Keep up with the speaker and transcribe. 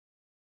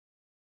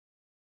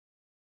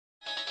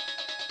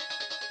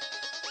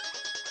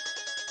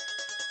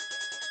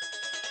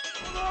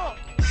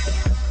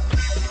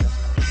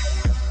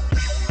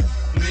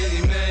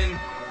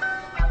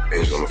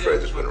Angel, I'm afraid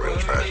there's been a real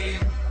tragedy.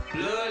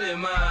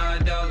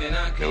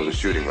 There was a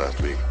shooting last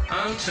week.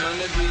 I'm trying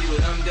to be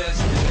what I'm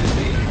destined to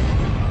be.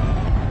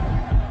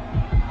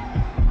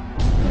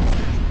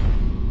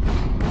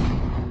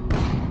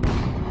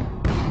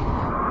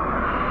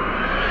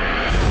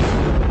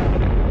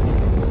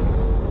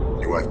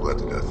 Your wife bled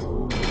to death.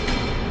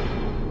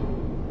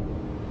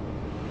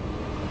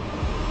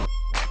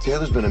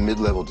 Taylor's been a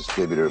mid-level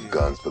distributor of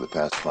guns for the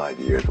past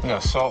 5 years. We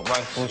got assault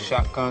rifles,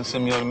 shotguns,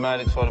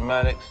 semi-automatics,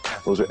 automatics.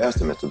 Those are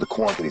estimates of the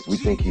quantities we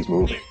think he's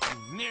moving.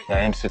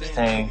 Yeah,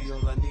 M16,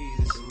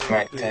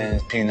 Mac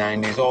 10s,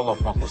 P90s, all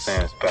off Uncle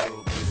Sam's back.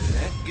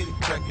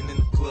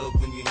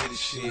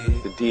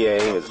 The DA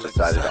has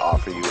decided to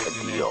offer you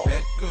a deal.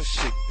 If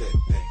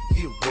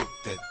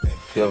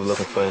you're ever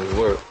looking for his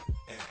work,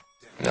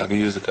 I can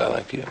use a guy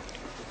like you.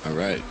 All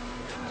right.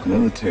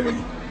 Military.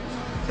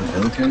 A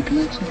military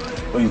connection?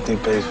 What do you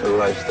think pays for the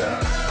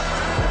lifestyle?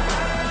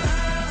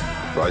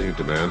 Rising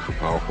demand for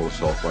powerful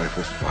assault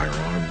rifles,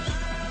 firearms.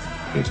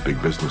 It's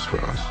big business for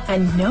us.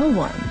 And no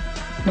one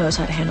knows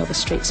how to handle the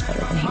streets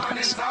better than he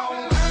does.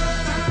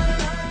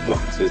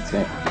 Welcome to the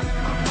team.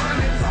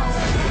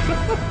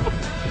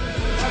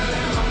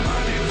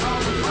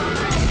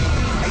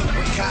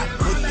 Apricot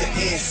with the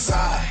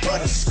inside,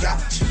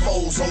 butterscotch,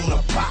 foes on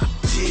the pop,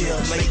 chill,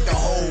 make the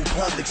whole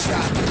public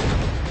shot.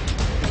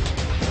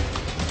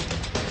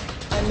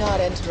 I'm not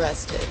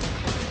interested.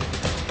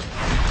 I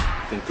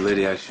think the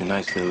lady asked you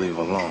nicely to leave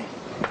her alone.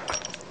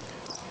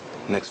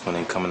 Next one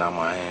ain't coming out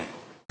my hand.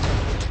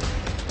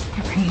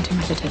 You're bringing too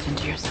much attention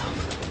to yourself.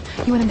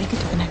 You want to make it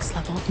to the next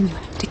level, and you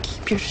have to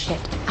keep your shit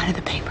out of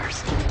the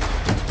papers.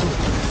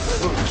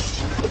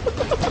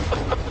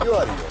 You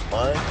out of your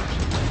mind?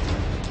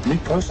 Me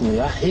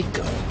personally, I hate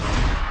guns.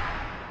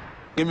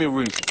 Give me a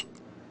reason.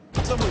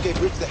 Someone gave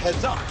Rich the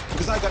heads up,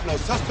 because I got no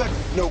suspects,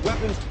 no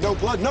weapons, no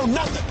blood, no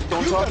nothing.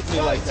 Don't talk to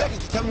me like that.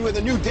 Seconds to tell me where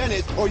the new den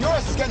is, or your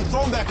ass is getting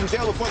thrown back in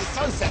jail before the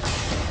sun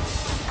sets.